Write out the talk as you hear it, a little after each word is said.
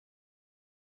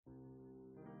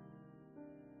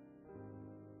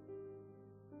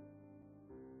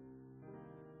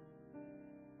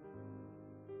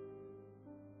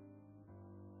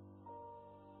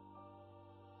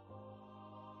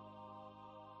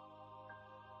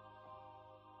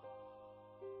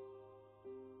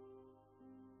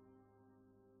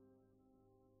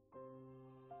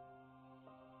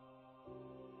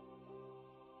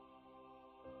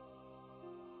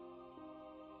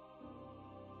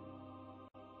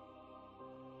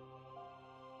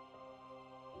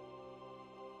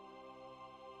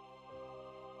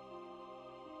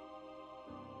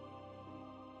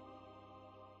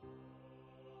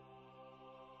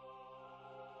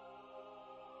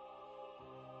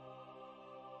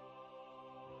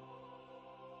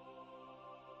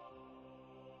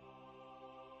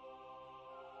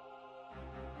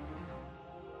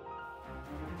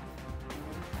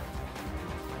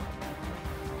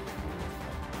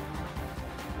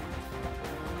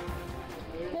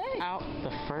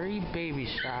The furry baby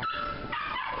shop.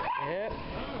 Yep.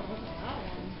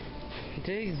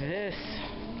 Dig this.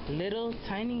 Little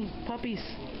tiny puppies.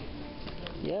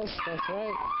 Yes, that's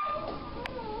right.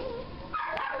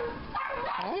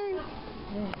 Hi.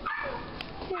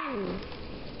 Hey.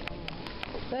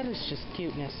 That is just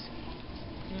cuteness.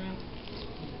 Yeah.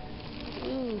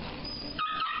 Ooh.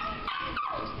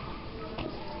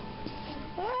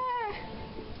 Ah.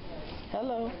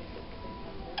 Hello.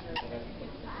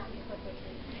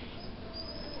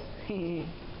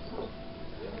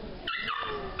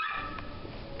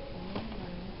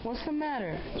 What's the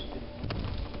matter?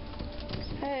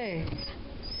 Hey.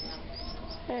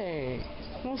 Hey.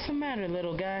 What's the matter,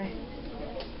 little guy?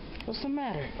 What's the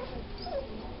matter?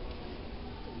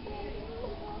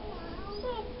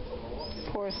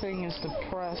 Poor thing is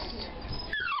depressed.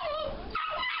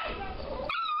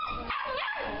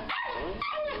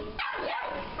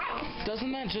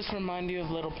 Doesn't that just remind you of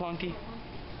little Plunky?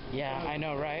 Yeah, I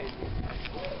know, right?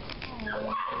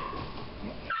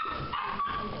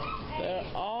 They're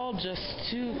all just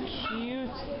too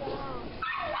cute.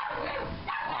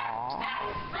 Aww.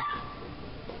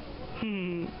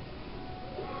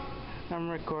 I'm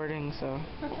recording, so.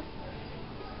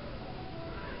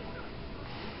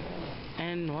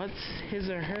 And what's his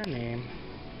or her name?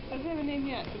 I don't have a name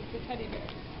yet. It's a teddy bear.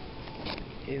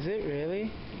 Is it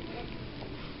really?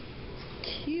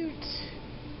 Cute.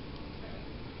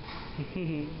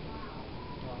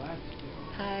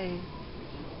 Hi.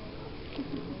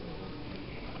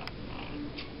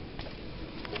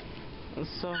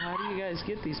 So how do you guys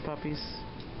get these puppies?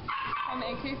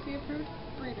 AKC approved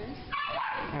breeders.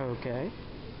 Okay.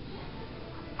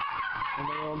 Are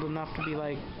they old enough to be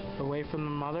like away from the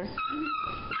mother?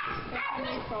 That's when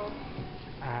they sold.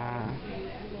 Ah.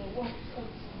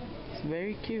 It's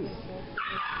very cute.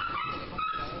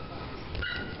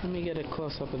 Let me get a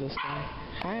close up of this guy.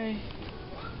 Hi.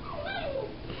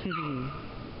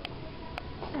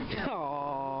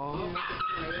 Aww.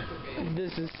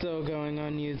 This is so going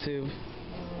on YouTube.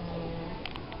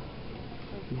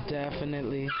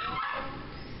 Definitely.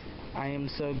 I am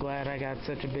so glad I got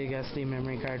such a big SD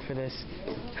memory card for this.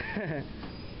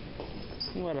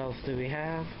 What else do we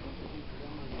have?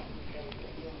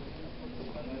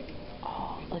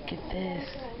 Oh, look at this.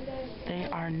 They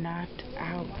are knocked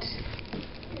out.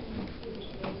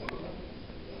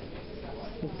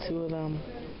 The two of them.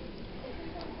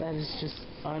 That is just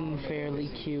unfairly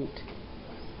cute.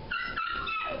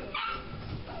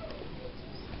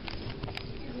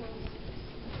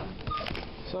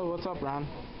 So what's up, Ron?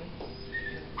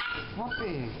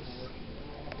 Puppies.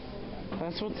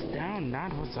 That's what's down,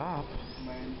 not what's up.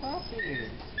 Puppies.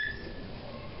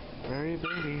 Furry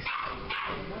babies.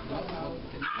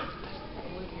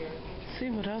 Let's see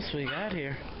what else we got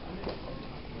here.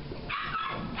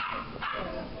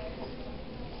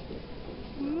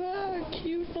 Ah,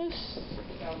 cuteness.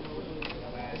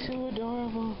 Too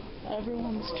adorable.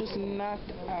 Everyone's just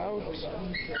knocked out.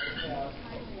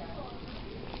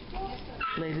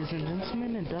 Ladies and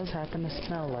gentlemen, it does happen to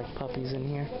smell like puppies in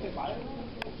here.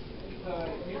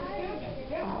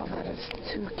 Oh, that is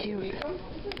too cute.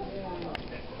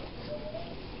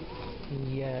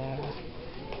 Yeah.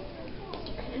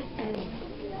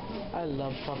 I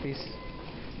love puppies.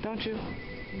 Don't you?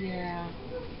 Yeah.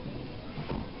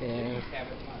 Yeah.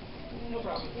 No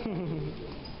problem.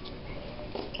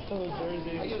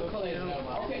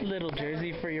 Little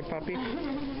jersey for your puppy.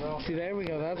 See, there we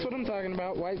go. That's what I'm talking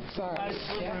about. White socks.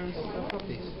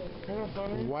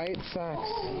 White socks.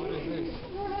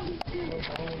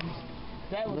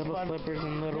 That was Little fun. flippers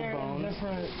and little bones.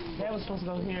 That was supposed to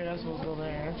go here. That's supposed to go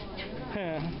there.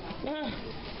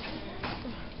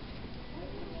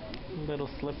 Little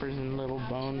slippers and little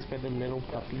bones for the little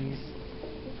puppies.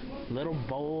 Little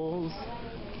bowls.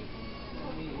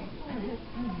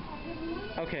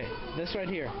 Okay, this right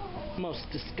here. Most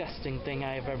disgusting thing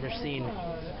I have ever seen.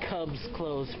 Cubs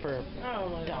clothes for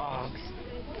dogs.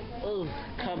 Ugh,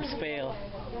 Cubs fail.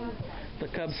 The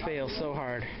Cubs fail so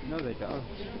hard. No, they don't.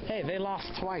 Hey, they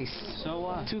lost twice. So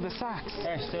what? To the Sox,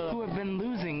 Still. who have been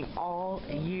losing all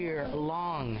year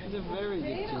long. It's a very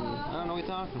good team. I don't know what you're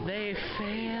talking about. They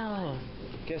fail.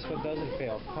 Guess what doesn't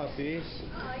fail? Puppies.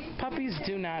 Puppies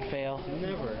do not fail.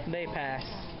 Never. They pass.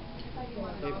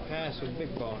 They pass with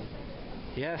big bone.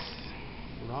 Yes.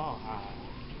 Rawhide.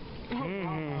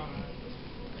 Mm-hmm.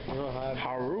 Rawhide.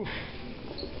 Haroof.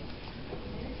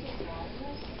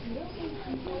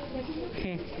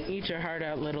 Eat your heart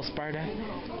out, little Sparta.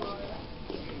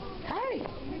 Hi.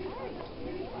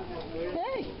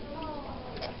 Hey.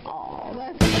 Oh,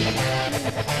 that's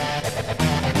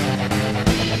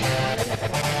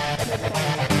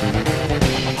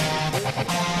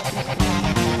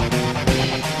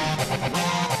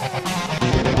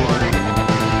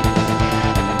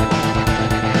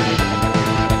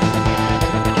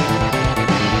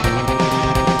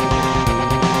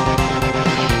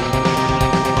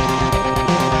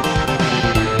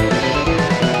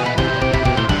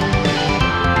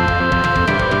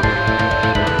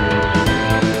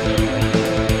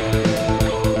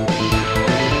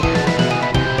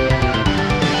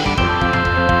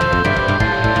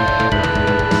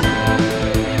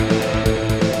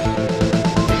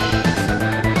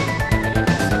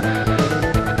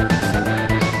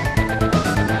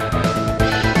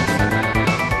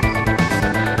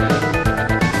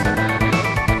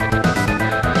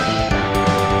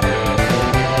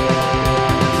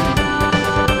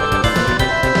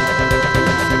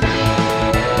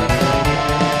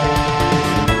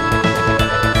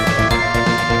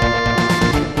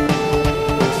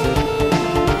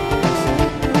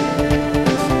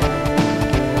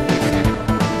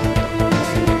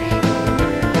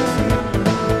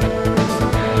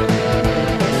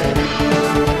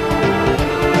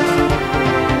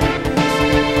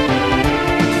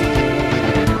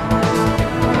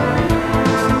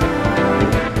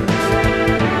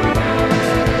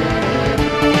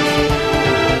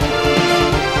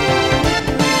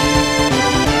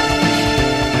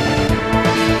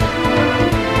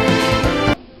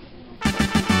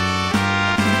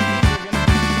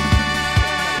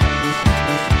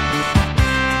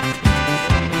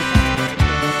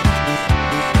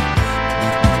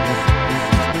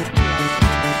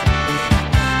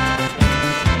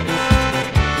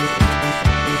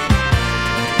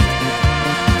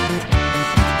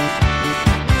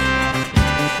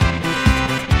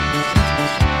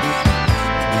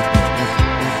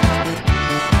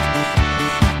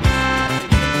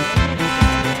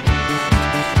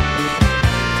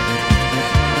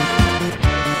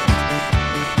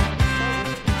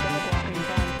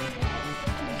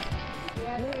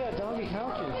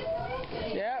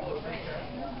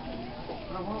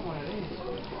want one of these.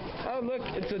 Oh look,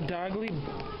 it's a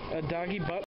doggy butt